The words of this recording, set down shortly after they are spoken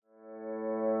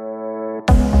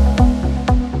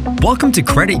Welcome to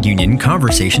Credit Union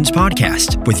Conversations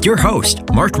Podcast with your host,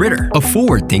 Mark Ritter, a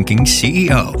forward-thinking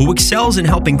CEO who excels in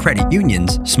helping credit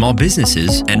unions, small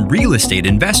businesses, and real estate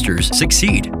investors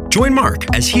succeed. Join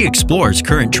Mark as he explores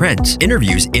current trends,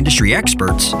 interviews industry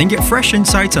experts, and get fresh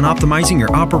insights on optimizing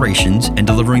your operations and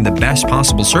delivering the best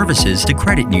possible services to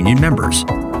credit union members.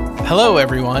 Hello,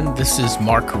 everyone. This is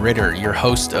Mark Ritter, your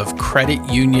host of Credit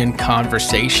Union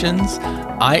Conversations.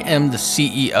 I am the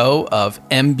CEO of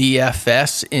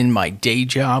MBFS in my day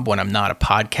job when I'm not a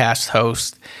podcast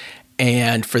host.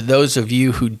 And for those of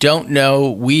you who don't know,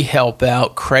 we help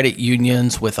out credit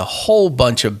unions with a whole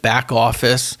bunch of back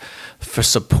office for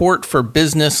support for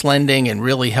business lending and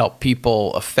really help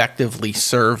people effectively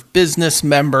serve business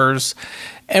members.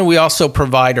 And we also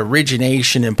provide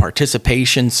origination and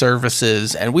participation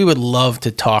services. And we would love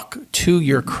to talk to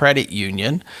your credit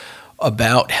union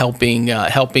about helping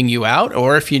you out.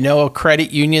 Or if you know a credit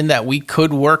union that we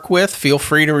could work with, feel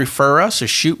free to refer us or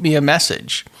shoot me a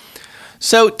message.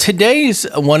 So today's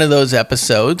one of those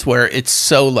episodes where it's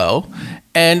solo.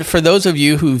 And for those of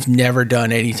you who've never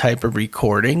done any type of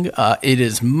recording, it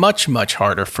is much, much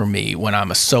harder for me when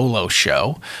I'm a solo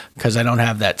show because I don't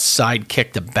have that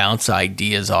sidekick to bounce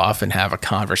ideas off and have a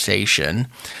conversation.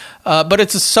 But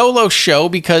it's a solo show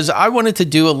because I wanted to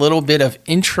do a little bit of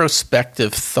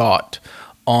introspective thought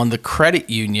on the credit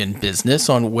union business,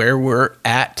 on where we're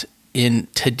at in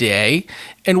today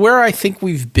and where I think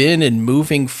we've been in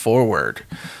moving forward.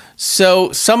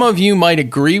 So some of you might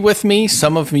agree with me,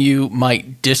 some of you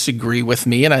might disagree with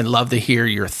me, and I'd love to hear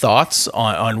your thoughts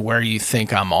on where you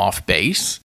think I'm off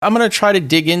base. I'm going to try to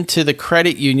dig into the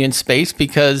credit union space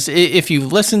because if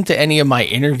you've listened to any of my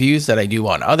interviews that I do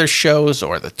on other shows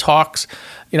or the talks,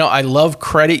 you know, I love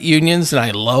credit unions and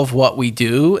I love what we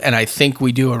do, and I think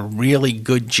we do a really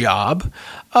good job.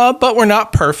 But we're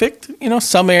not perfect. You know,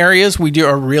 some areas we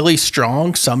are really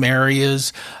strong. Some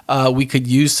areas we could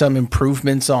use some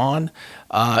improvements on.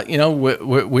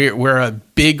 We're a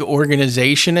big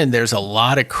organization and there's a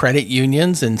lot of credit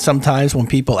unions. And sometimes when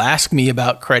people ask me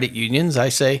about credit unions, I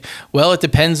say, well, it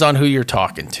depends on who you're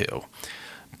talking to.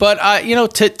 But, I'm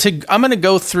going to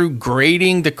go through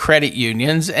grading the credit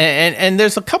unions. And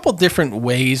there's a couple different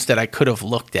ways that I could have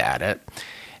looked at it.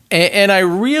 And I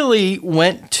really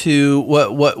went to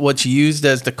what's used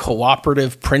as the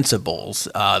cooperative principles,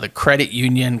 the credit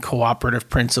union cooperative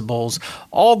principles.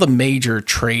 All the major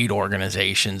trade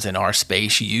organizations in our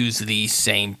space use these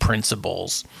same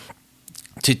principles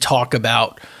to talk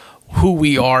about who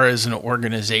we are as an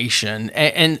organization.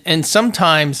 And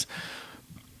sometimes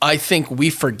I think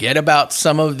we forget about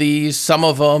some of these. Some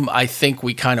of them, I think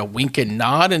we kind of wink and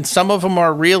nod, and some of them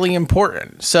are really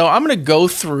important. So I'm going to go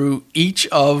through each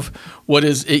of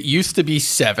it used to be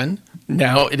 7.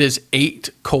 Now it is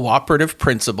 8 cooperative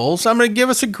principles. I'm going to give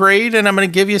us a grade, and I'm going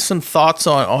to give you some thoughts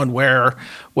on where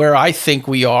I think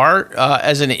we are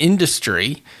as an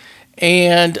industry.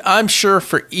 And I'm sure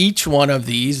for each one of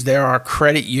these, there are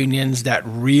credit unions that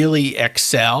really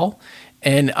excel.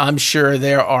 And I'm sure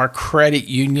there are credit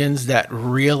unions that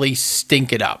really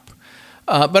stink it up.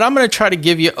 But I'm going to try to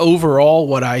give you overall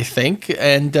what I think,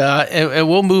 and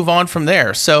we'll move on from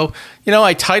there. So,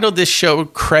 I titled this show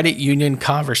Credit Union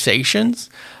Conversations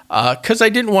because I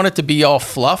didn't want it to be all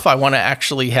fluff. I want to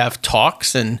actually have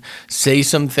talks and say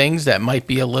some things that might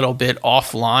be a little bit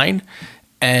offline,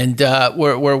 and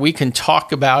where we can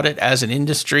talk about it as an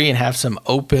industry and have some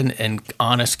open and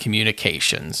honest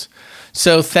communications.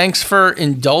 So thanks for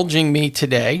indulging me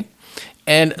today.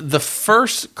 And the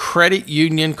first credit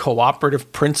union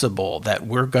cooperative principle that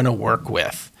we're going to work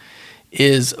with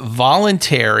is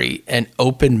voluntary and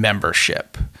open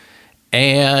membership.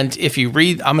 And if you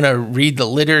read, I'm going to read the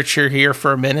literature here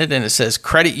for a minute, and it says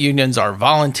credit unions are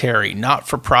voluntary,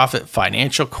 not-for-profit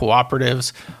financial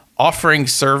cooperatives offering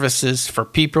services for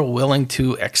people willing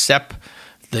to accept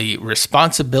the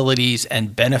responsibilities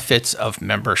and benefits of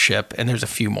membership, and there's a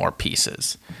few more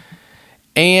pieces.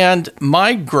 And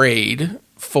my grade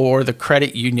for the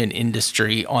credit union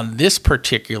industry on this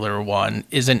particular one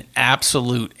is an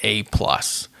absolute A+.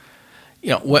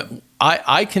 What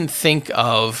I can think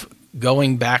of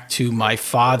going back to my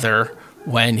father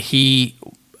when he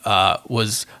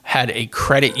had a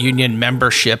credit union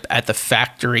membership at the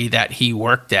factory that he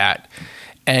worked at.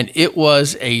 And it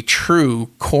was a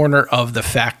true corner of the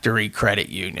factory credit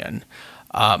union.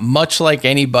 Much like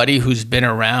anybody who's been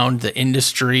around the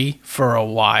industry for a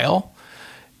while,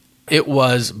 it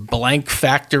was blank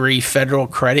factory Federal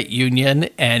Credit Union.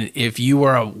 And if you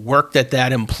worked at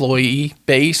that employee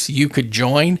base, you could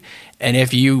join. And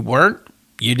if you weren't,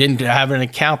 you didn't have an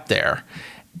account there.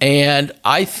 And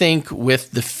I think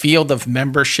with the field of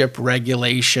membership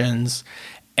regulations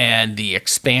and the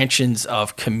expansions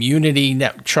of community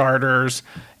net charters,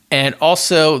 and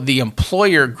also the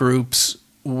employer groups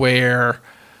where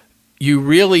you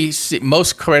really see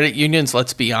most credit unions,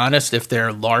 let's be honest, if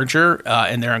they're larger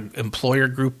and they're employer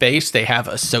group based, they have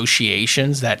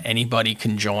associations that anybody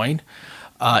can join.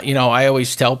 I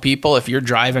always tell people if you're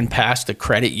driving past a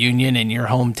credit union in your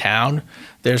hometown,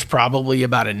 there's probably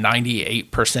about a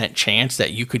 98% chance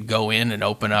that you could go in and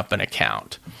open up an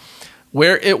account.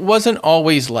 Where it wasn't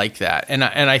always like that. And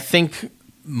I think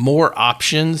more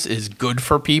options is good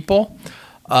for people.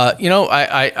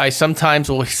 I sometimes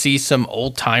will see some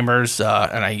old timers,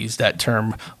 and I use that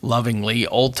term lovingly,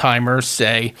 old timers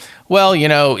say, well,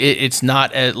 it's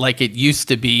not like it used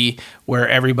to be where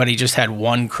everybody just had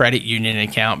one credit union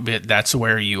account, but that's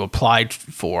where you applied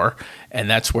for, and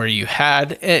that's where you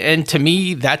had. And to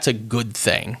me, that's a good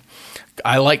thing.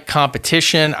 I like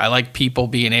competition. I like people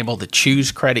being able to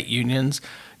choose credit unions.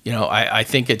 I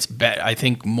think I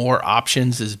think more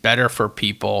options is better for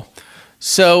people.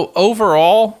 So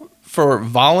overall, for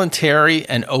voluntary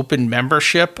and open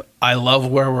membership, I love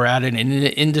where we're at in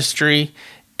the industry.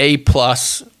 A+,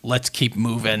 let's keep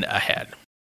moving ahead.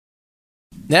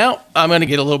 Now, I'm going to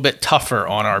get a little bit tougher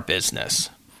on our business.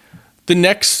 The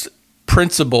next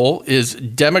principle is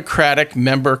democratic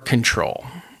member control.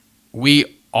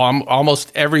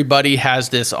 Almost everybody has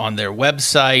this on their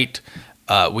website.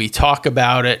 We talk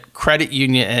about it. Credit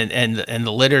union and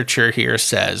the literature here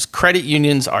says credit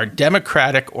unions are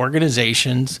democratic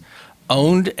organizations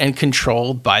owned and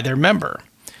controlled by their member.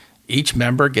 Each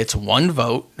member gets one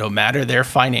vote, no matter their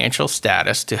financial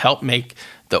status, to help make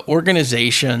the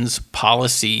organization's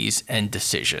policies and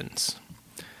decisions.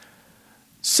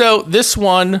 So this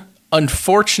one,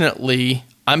 unfortunately,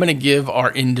 I'm going to give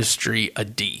our industry a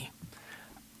D.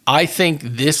 I think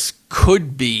this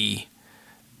could be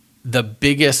the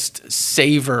biggest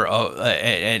saver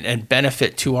and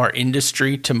benefit to our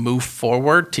industry to move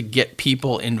forward, to get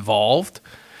people involved.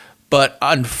 But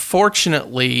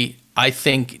unfortunately, I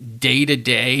think day to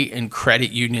day and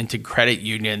credit union to credit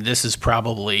union, this is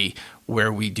probably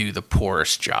where we do the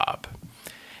poorest job.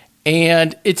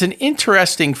 And it's an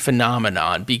interesting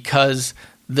phenomenon because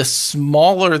the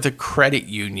smaller the credit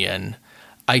union,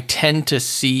 I tend to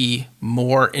see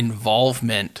more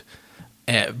involvement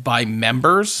by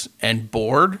members and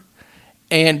board.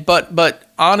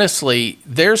 But honestly,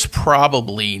 there's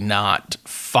probably not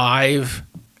 5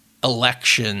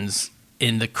 elections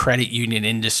in the credit union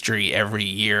industry every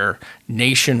year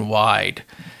nationwide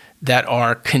that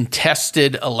are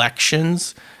contested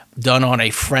elections done on a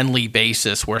friendly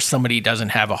basis where somebody doesn't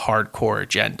have a hardcore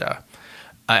agenda.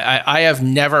 I have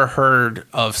never heard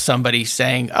of somebody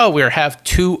saying, oh, we have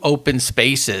 2 open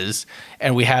spaces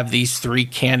and we have these 3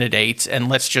 candidates and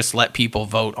let's just let people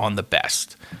vote on the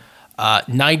best.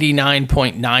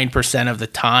 99.9% of the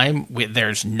time,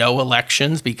 there's no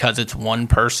elections because it's one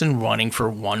person running for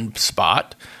one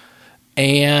spot,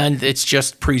 and it's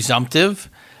just presumptive.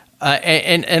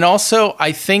 And also,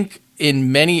 I think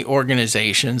in many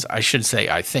organizations,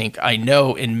 I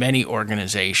know in many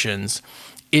organizations,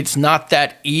 it's not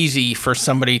that easy for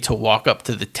somebody to walk up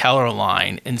to the teller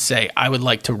line and say, I would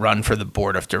like to run for the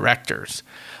board of directors.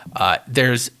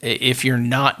 If you're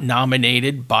not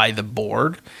nominated by the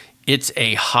board, it's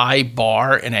a high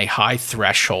bar and a high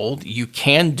threshold. You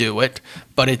can do it,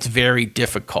 but it's very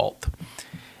difficult.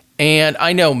 And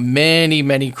I know many,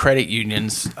 many credit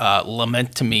unions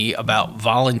lament to me about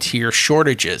volunteer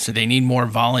shortages. They need more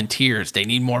volunteers. They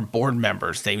need more board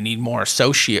members. They need more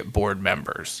associate board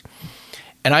members.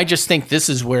 And I just think this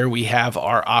is where we have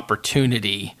our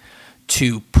opportunity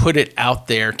to put it out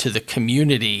there to the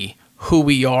community who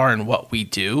we are and what we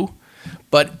do.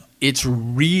 But it's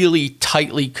really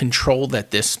tightly controlled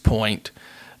at this point.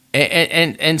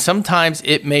 And sometimes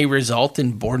it may result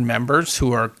in board members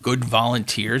who are good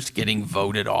volunteers getting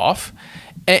voted off.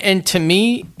 And to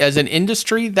me, as an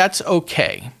industry, that's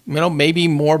okay. Maybe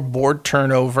more board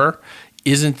turnover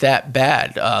isn't that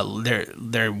bad.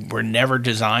 They were never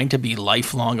designed to be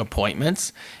lifelong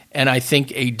appointments. And I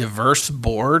think a diverse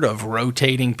board of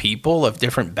rotating people of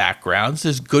different backgrounds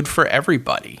is good for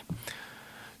everybody.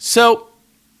 So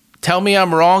tell me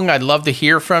I'm wrong. I'd love to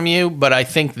hear from you, but I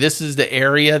think this is the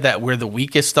area that we're the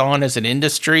weakest on as an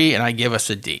industry, and I give us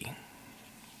a D.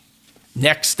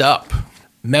 Next up,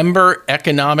 member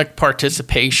economic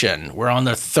participation. We're on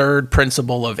the 3rd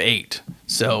principle of 8.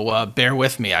 So bear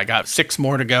with me. I got 6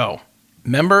 more to go.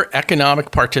 Member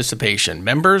economic participation.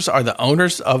 Members are the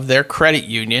owners of their credit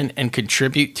union and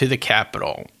contribute to the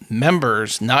capital.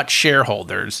 Members, not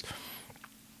shareholders,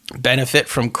 benefit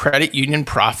from credit union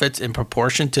profits in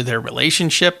proportion to their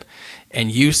relationship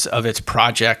and use of its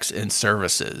projects and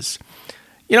services.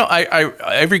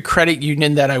 Every credit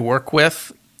union that I work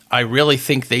with, I really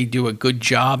think they do a good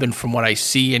job. And from what I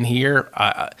see and hear,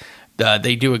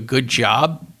 they do a good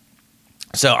job.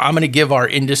 So I'm going to give our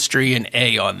industry an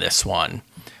A on this one.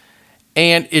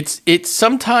 And it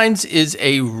sometimes is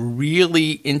a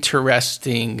really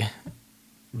interesting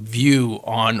view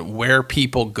on where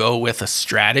people go with a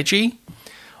strategy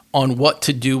on what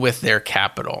to do with their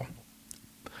capital.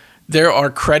 There are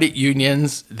credit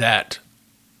unions that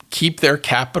keep their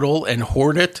capital and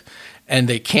hoard it, and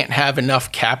they can't have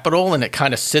enough capital, and it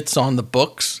kind of sits on the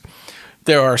books.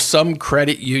 There are some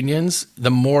credit unions,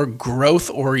 the more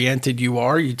growth-oriented you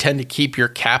are, you tend to keep your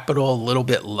capital a little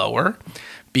bit lower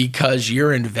because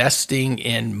you're investing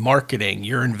in marketing,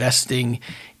 you're investing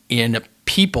in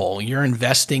people, you're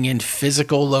investing in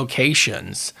physical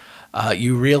locations.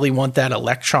 You really want that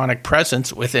electronic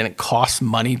presence within it costs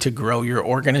money to grow your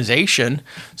organization.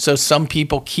 So some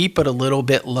people keep it a little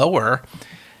bit lower.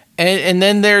 And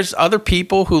then there's other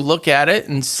people who look at it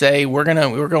and say, we're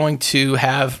going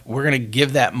to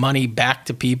give that money back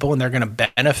to people and they're going to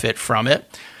benefit from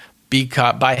it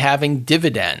by having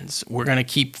dividends. We're going to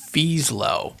keep fees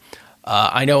low.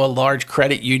 I know a large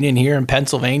credit union here in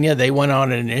Pennsylvania, they went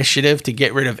on an initiative to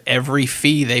get rid of every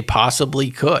fee they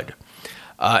possibly could.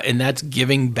 And that's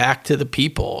giving back to the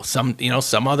people.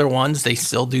 Some other ones, they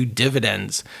still do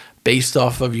dividends based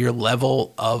off of your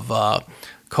level of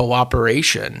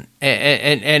cooperation.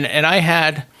 And I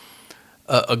had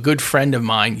a good friend of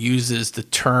mine uses the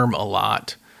term a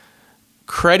lot.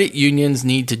 Credit unions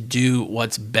need to do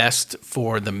what's best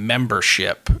for the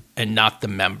membership and not the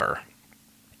member.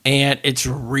 And it's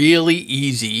really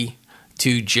easy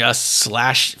to just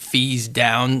slash fees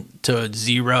down to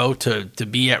zero to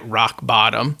be at rock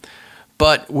bottom.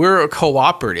 But we're a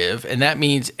cooperative, and that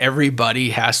means everybody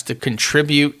has to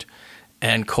contribute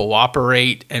and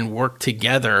cooperate and work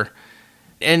together.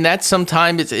 And that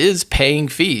sometimes is paying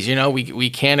fees. We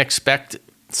can't expect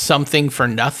something for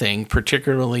nothing,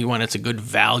 particularly when it's a good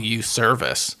value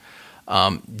service.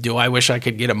 Do I wish I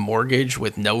could get a mortgage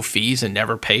with no fees and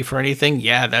never pay for anything?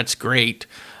 Yeah, that's great.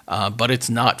 But it's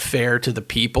not fair to the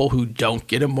people who don't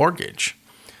get a mortgage.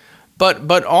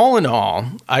 But all in all,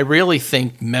 I really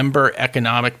think member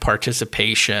economic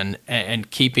participation and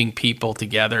keeping people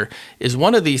together is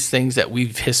one of these things that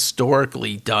we've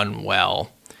historically done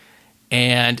well.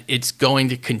 And it's going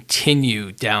to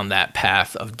continue down that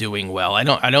path of doing well. I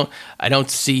don't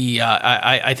see.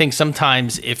 I think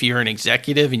sometimes if you're an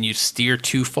executive and you steer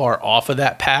too far off of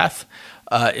that path,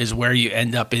 is where you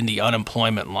end up in the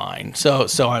unemployment line. So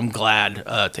I'm glad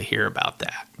to hear about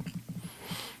that.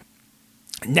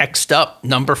 Next up,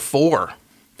 number 4,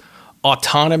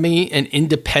 autonomy and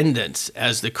independence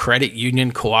as the credit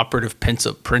union cooperative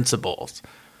principles.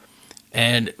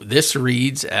 And this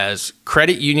reads as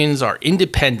credit unions are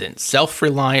independent,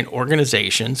 self-reliant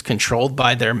organizations controlled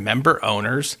by their member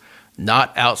owners,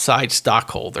 not outside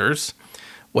stockholders.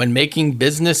 When making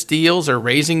business deals or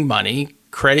raising money,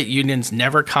 credit unions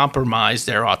never compromise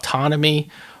their autonomy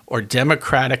or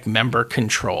democratic member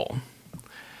control.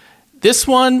 This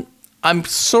one, I'm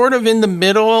sort of in the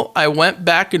middle. I went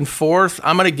back and forth.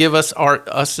 I'm going to give us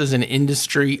as an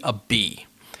industry a B.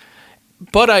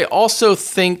 But I also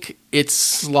think it's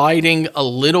sliding a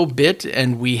little bit,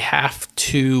 and we have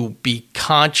to be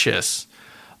conscious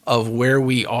of where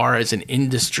we are as an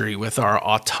industry with our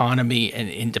autonomy and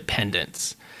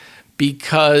independence,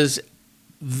 because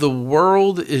the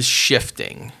world is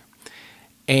shifting,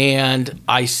 and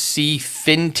I see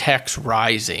fintechs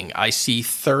rising. I see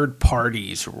third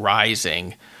parties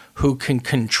rising who can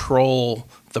control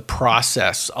the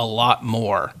process a lot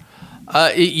more.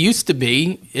 It used to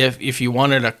be if you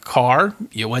wanted a car,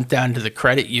 you went down to the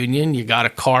credit union, you got a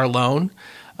car loan,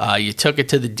 you took it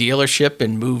to the dealership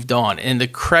and moved on. And the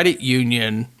credit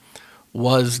union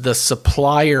was the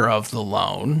supplier of the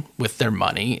loan with their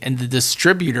money and the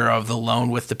distributor of the loan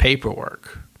with the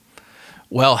paperwork.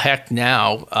 Well, heck,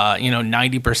 now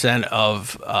 90%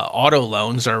 of auto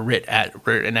loans are written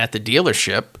at the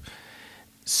dealership.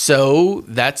 So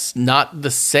that's not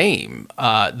the same.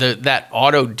 That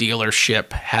auto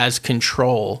dealership has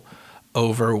control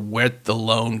over where the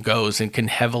loan goes and can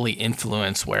heavily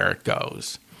influence where it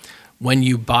goes. When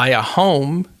you buy a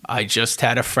home, I just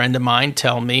had a friend of mine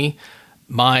tell me,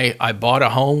 I bought a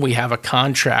home, we have a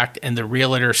contract, and the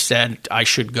realtor said I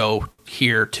should go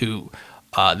here to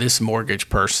this mortgage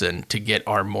person to get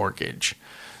our mortgage.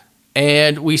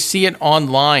 And we see it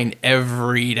online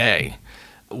every day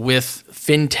with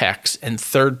fintechs and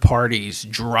third parties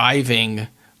driving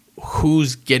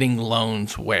who's getting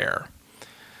loans where.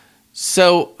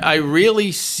 So I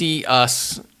really see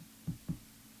us,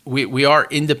 we are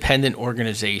independent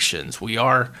organizations. We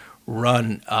are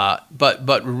run,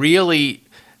 but really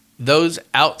those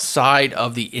outside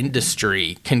of the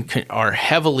industry are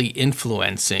heavily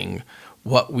influencing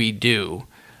what we do.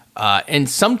 And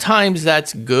sometimes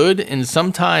that's good, and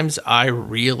sometimes I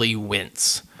really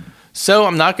wince. So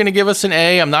I'm not going to give us an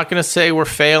A. I'm not going to say we're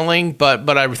failing, but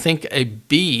I think a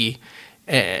B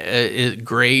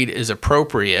grade is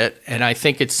appropriate, and I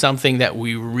think it's something that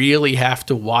we really have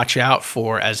to watch out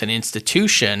for as an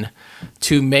institution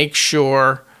to make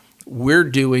sure we're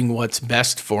doing what's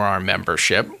best for our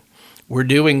membership, we're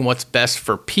doing what's best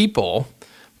for people,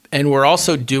 and we're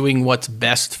also doing what's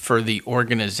best for the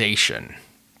organization.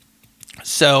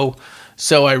 So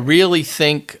I really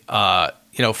think,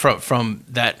 from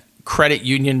that credit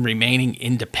union remaining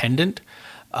independent,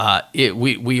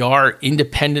 we are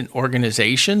independent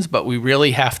organizations, but we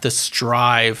really have to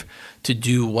strive to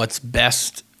do what's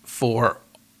best for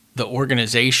the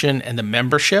organization and the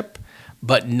membership,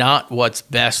 but not what's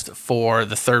best for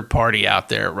the third party out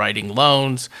there writing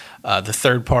loans, the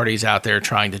third parties out there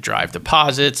trying to drive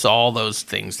deposits, all those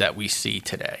things that we see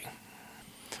today.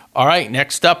 All right,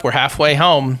 next up, we're halfway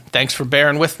home. Thanks for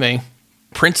bearing with me.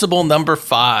 Principle number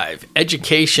 5,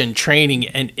 education, training,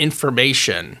 and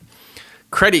information.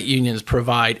 Credit unions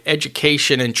provide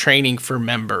education and training for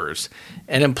members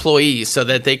and employees so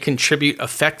that they contribute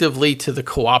effectively to the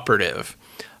cooperative.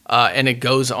 And it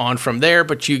goes on from there,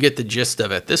 but you get the gist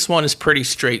of it. This one is pretty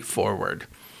straightforward.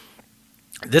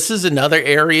 This is another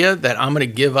area that I'm going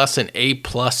to give us an A+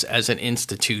 as an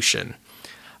institution.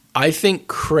 I think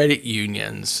credit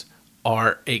unions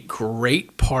are a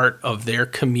great part of their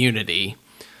community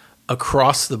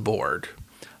across the board.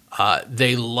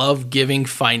 They love giving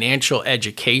financial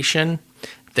education.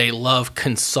 They love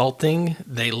consulting.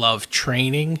 They love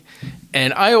training.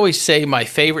 And I always say my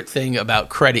favorite thing about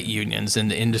credit unions in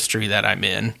the industry that I'm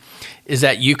in is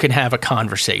that you can have a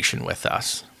conversation with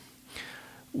us.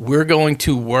 We're going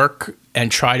to work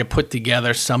and try to put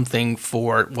together something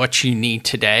for what you need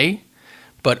today,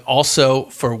 but also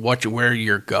for where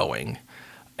you're going.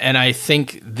 And I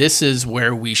think this is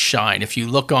where we shine. If you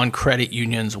look on credit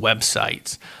unions'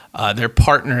 websites, they're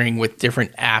partnering with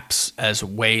different apps as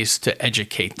ways to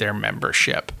educate their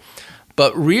membership.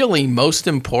 But really, most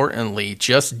importantly,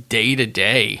 just day to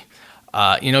day,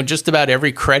 just about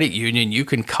every credit union you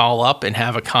can call up and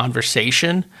have a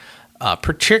conversation,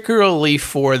 particularly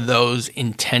for those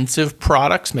intensive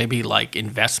products, maybe like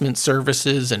investment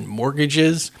services and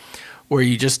mortgages, where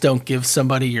you just don't give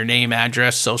somebody your name,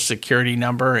 address, social security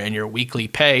number, and your weekly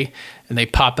pay, and they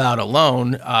pop out a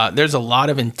loan. There's a lot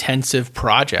of intensive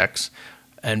projects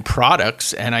and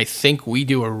products, and I think we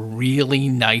do a really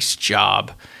nice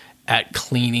job at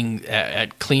cleaning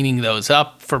those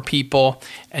up for people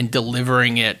and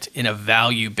delivering it in a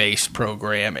value-based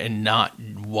program and not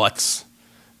what's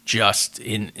just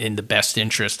in the best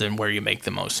interest and where you make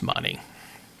the most money.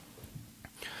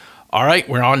 All right,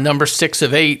 we're on number 6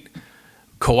 of 8.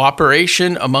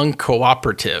 Cooperation among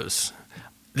cooperatives.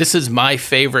 This is my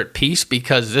favorite piece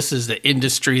because this is the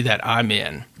industry that I'm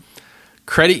in.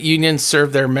 Credit unions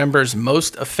serve their members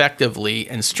most effectively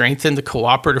and strengthen the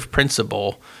cooperative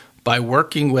principle by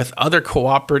working with other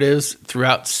cooperatives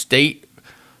throughout state,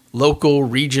 local,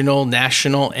 regional,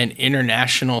 national, and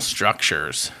international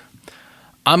structures.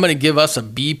 I'm going to give us a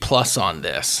B+ on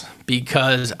this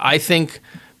because I think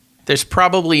there's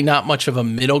probably not much of a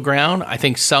middle ground. I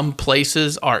think some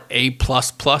places are A+++,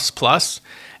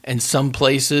 and some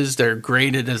places they're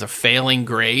graded as a failing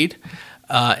grade.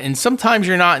 And sometimes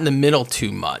you're not in the middle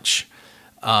too much.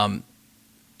 And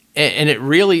it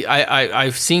really,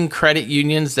 I've seen credit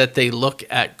unions that they look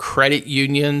at credit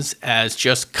unions as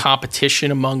just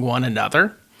competition among one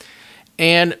another.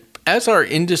 And as our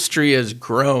industry has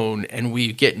grown and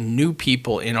we get new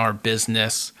people in our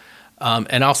business,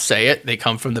 and I'll say it, they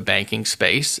come from the banking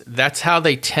space. That's how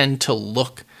they tend to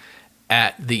look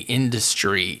at the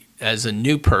industry as a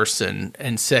new person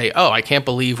and say, oh, I can't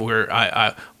believe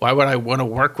why would I want to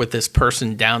work with this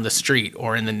person down the street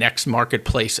or in the next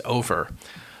marketplace over?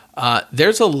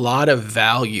 There's a lot of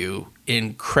value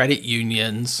in credit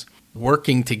unions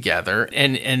working together,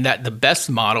 and that the best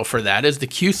model for that is the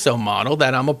QSO model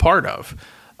that I'm a part of.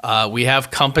 We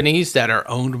have companies that are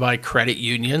owned by credit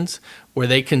unions where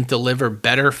they can deliver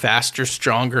better, faster,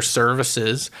 stronger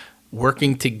services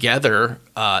working together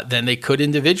than they could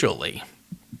individually.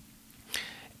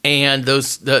 And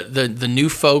those the new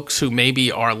folks who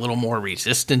maybe are a little more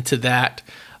resistant to that,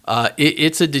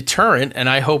 it's a deterrent, and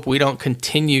I hope we don't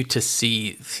continue to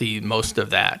see most of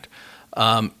that.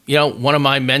 One of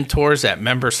my mentors at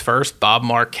Members First, Bob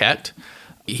Marquette,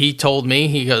 he told me,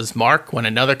 he goes, Mark, when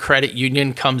another credit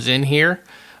union comes in here,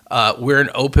 we're an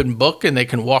open book and they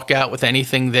can walk out with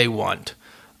anything they want.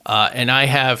 And I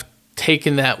have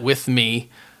taken that with me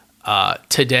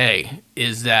today,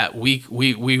 is that we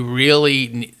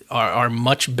really are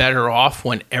much better off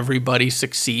when everybody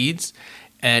succeeds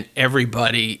and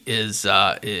everybody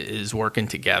is working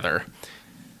together.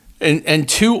 And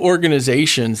two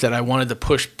organizations that I wanted to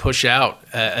push out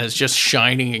as just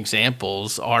shining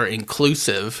examples are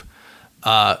Inclusive.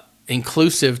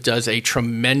 Inclusive does a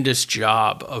tremendous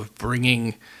job of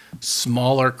bringing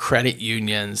smaller credit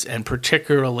unions, and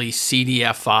particularly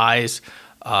CDFIs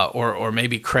or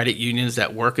maybe credit unions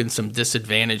that work in some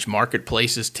disadvantaged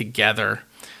marketplaces together.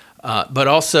 But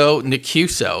also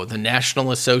NACUSO, the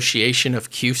National Association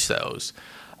of CUSOs.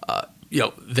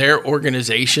 Their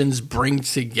organizations bring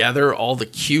together all the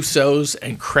CUSOs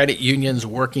and credit unions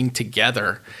working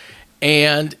together.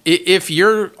 And if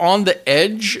you're on the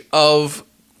edge of,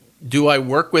 do I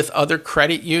work with other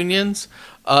credit unions?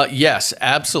 Yes,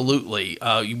 absolutely.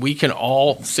 We can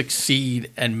all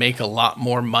succeed and make a lot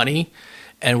more money,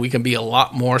 and we can be a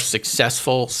lot more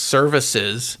successful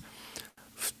services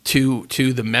to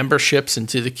the memberships and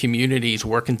to the communities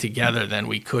working together than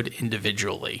we could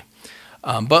individually.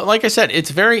 But like I said,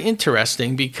 it's very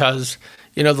interesting because,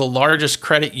 the largest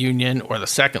credit union or the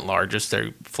second largest,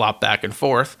 they flop back and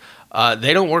forth,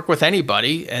 they don't work with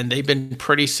anybody and they've been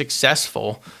pretty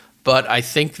successful. But I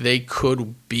think they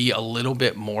could be a little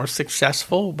bit more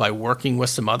successful by working with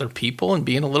some other people and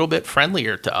being a little bit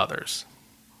friendlier to others.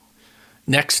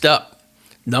 Next up,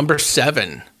 number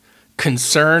 7,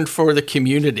 concern for the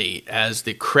community as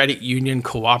the credit union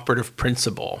cooperative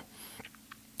principle.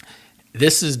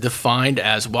 This is defined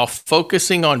as, while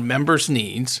focusing on members'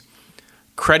 needs,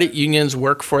 credit unions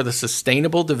work for the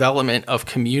sustainable development of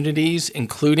communities,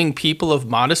 including people of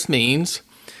modest means,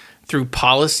 through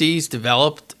policies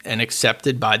developed and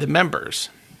accepted by the members.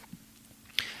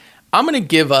 I'm going to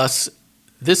give us,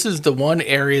 this is the one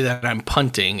area that I'm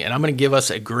punting, and I'm going to give us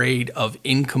a grade of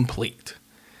incomplete,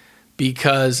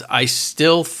 because I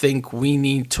still think we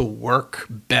need to work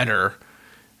better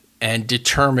and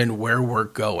determine where we're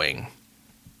going.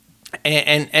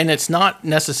 And it's not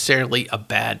necessarily a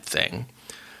bad thing.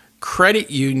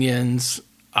 Credit unions,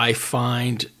 I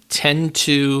find, tend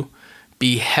to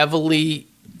be heavily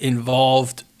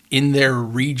involved in their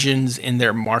regions, in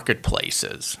their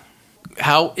marketplaces.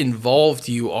 How involved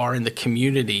you are in the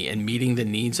community and meeting the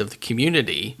needs of the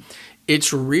community,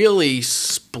 it's really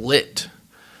split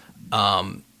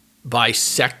by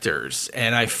sectors.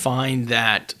 And I find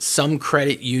that some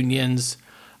credit unions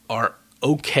are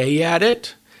okay at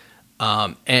it,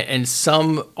 and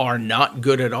some are not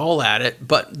good at all at it.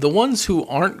 But the ones who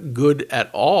aren't good at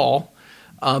all,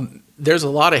 there's a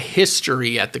lot of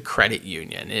history at the credit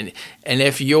union. And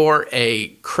if you're a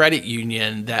credit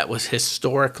union that was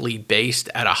historically based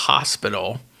at a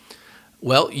hospital,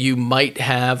 well, you might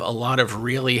have a lot of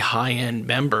really high-end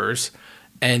members,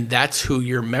 and that's who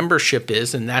your membership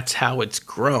is, and that's how it's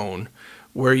grown,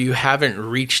 where you haven't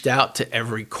reached out to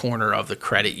every corner of the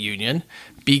credit union,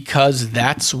 because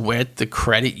that's what the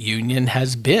credit union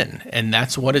has been, and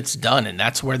that's what it's done, and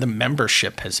that's where the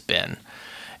membership has been.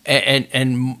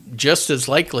 And just as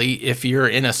likely, if you're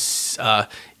in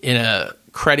a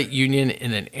credit union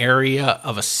in an area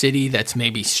of a city that's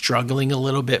maybe struggling a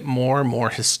little bit more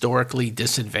historically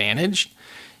disadvantaged,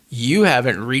 you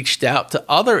haven't reached out to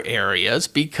other areas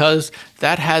because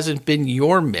that hasn't been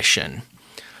your mission.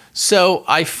 So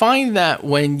I find that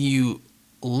when you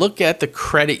look at the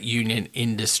credit union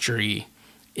industry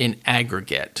in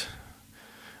aggregate,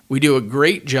 we do a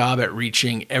great job at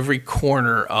reaching every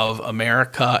corner of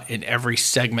America in every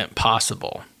segment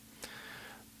possible.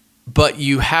 But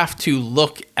you have to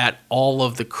look at all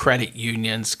of the credit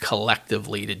unions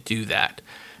collectively to do that.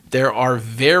 There are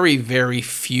very, very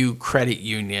few credit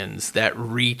unions that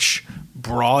reach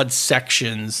broad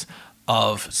sections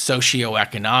of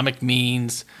socioeconomic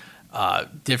means,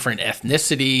 different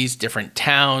ethnicities, different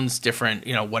towns, different,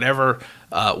 whatever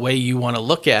way you want to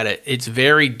look at it. It's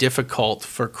very difficult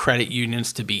for credit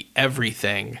unions to be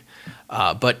everything.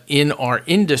 But in our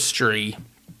industry,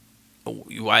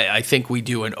 I think we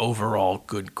do an overall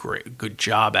good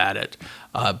job at it.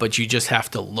 But you just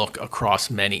have to look across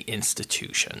many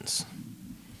institutions.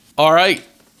 All right,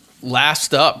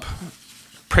 last up,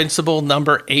 principle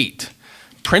number 8.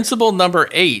 Principle number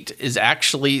 8 is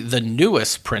actually the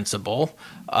newest principle.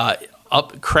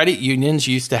 Credit unions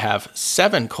used to have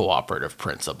 7 cooperative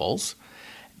principles,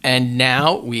 and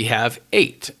now we have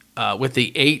 8. With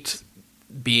the 8,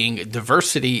 being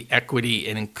diversity, equity,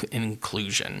 and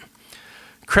inclusion.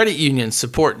 Credit unions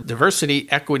support diversity,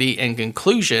 equity, and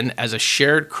inclusion as a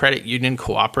shared credit union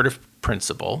cooperative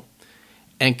principle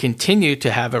and continue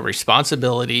to have a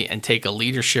responsibility and take a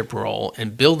leadership role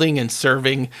in building and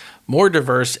serving more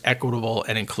diverse, equitable,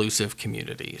 and inclusive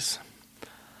communities.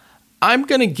 I'm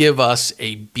going to give us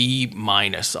a B-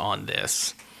 on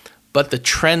this, but the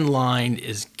trend line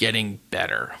is getting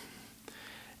better.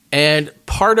 And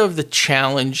part of the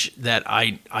challenge that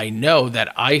I know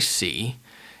that I see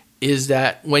is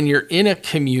that when you're in a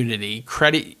community,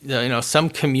 some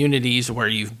communities where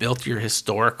you've built your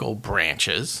historical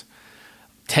branches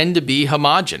tend to be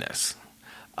homogenous,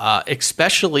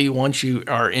 especially once you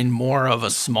are in more of a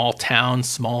small town,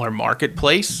 smaller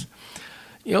marketplace.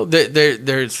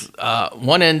 There's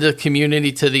one end of the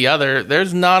community to the other.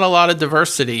 There's not a lot of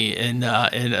diversity in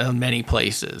many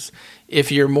places.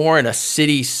 If you're more in a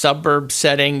city suburb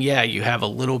setting, you have a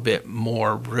little bit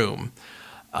more room.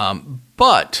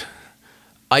 But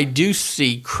I do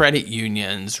see credit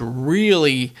unions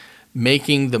really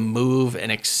making the move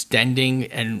and extending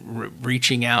and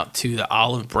reaching out to the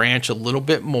olive branch a little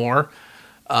bit more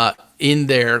in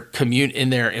their in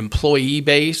their employee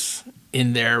base,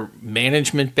 in their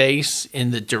management base,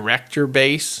 in the director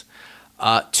base,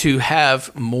 to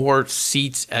have more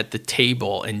seats at the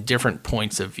table and different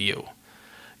points of view.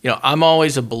 I'm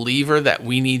always a believer that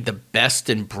we need the best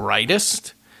and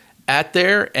brightest at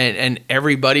there, and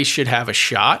everybody should have a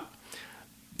shot.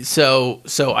 So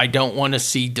I don't want to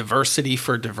see diversity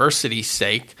for diversity's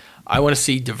sake. I want to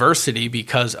see diversity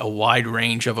because a wide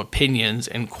range of opinions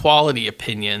and quality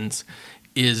opinions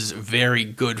is very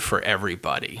good for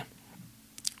everybody.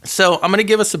 So I'm going to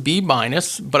give us a B-,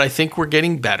 but I think we're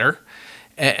getting better.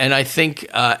 And I think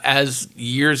as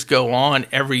years go on,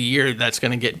 every year that's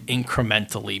going to get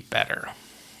incrementally better.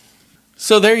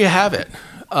 So there you have it.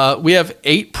 We have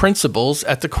 8 principles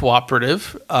at the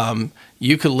cooperative.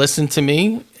 You could listen to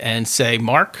me and say,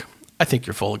 Mark, I think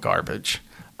you're full of garbage.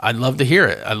 I'd love to hear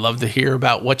it. I'd love to hear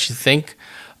about what you think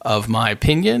of my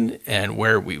opinion and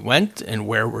where we went and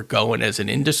where we're going as an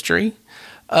industry.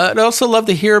 I'd also love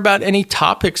to hear about any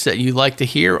topics that you'd like to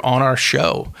hear on our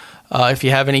show. If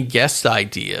you have any guest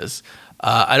ideas.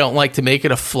 I don't like to make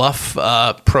it a fluff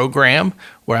program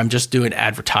where I'm just doing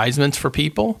advertisements for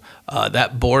people.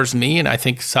 That bores me, and I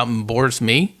think something bores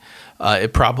me.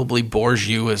 It probably bores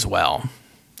you as well.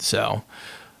 So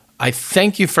I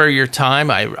thank you for your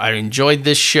time. I enjoyed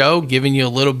this show, giving you a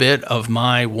little bit of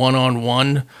my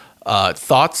one-on-one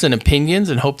thoughts and opinions,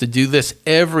 and hope to do this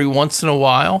every once in a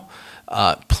while.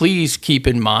 Please keep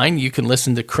in mind you can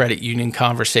listen to Credit Union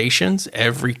Conversations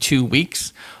every 2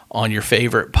 weeks on your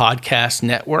favorite podcast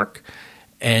network.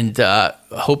 And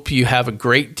hope you have a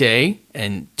great day,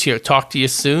 and talk to you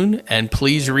soon. And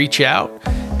please reach out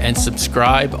and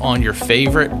subscribe on your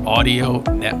favorite audio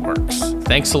networks.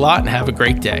 Thanks a lot and have a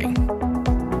great day.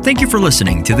 Thank you for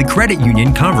listening to the Credit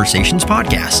Union Conversations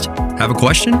podcast. Have a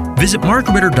question? Visit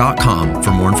markritter.com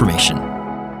for more information.